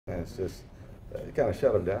And it's just it kind of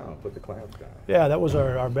shut them down, put the clamps down. Yeah, that was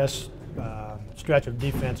our best stretch of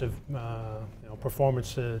defensive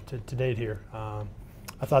performance to date here.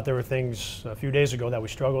 I thought there were things a few days ago that we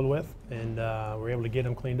struggled with, and we were able to get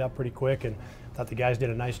them cleaned up pretty quick, and I thought the guys did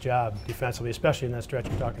a nice job defensively, especially in that stretch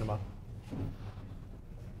you're talking about.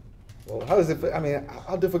 Well, how does it? I mean,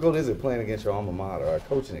 how difficult is it playing against your alma mater or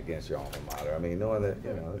coaching against your alma mater? I mean, knowing that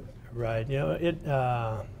Right.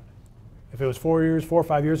 If it was 4 or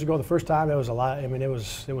 5 years ago, the first time, it was a lot. I mean, it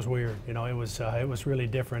was weird. It was really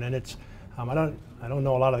different, and it's. I don't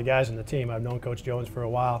know a lot of the guys in the team. I've known Coach Jones for a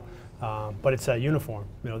while, but it's that uniform.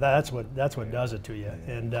 That's what does it to you.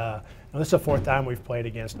 And this is the fourth time we've played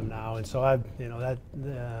against them now, and so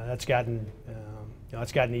that's gotten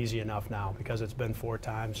it's gotten easy enough now because it's been 4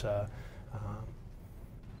 times.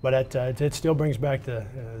 But it still brings back the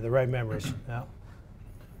right memories. Yeah.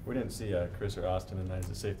 We didn't see Chris or Austin tonight. Is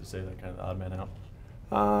it safe to say that kind of the odd man out?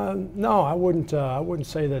 No, I wouldn't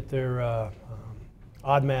say that they're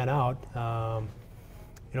odd man out.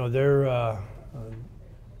 They're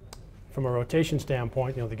from a rotation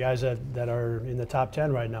standpoint. The guys that are in the top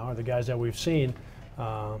 10 right now are the guys that we've seen.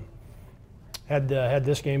 Had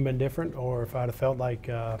this game been different, or if I'd have felt like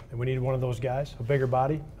we needed one of those guys, a bigger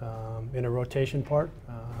body in a rotation part,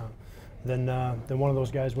 then one of those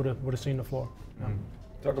guys would have seen the floor. Mm-hmm.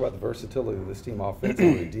 Talk about the versatility of this team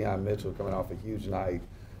offensively. Deion Mitchell coming off a huge night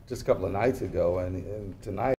just a couple of nights ago, and tonight.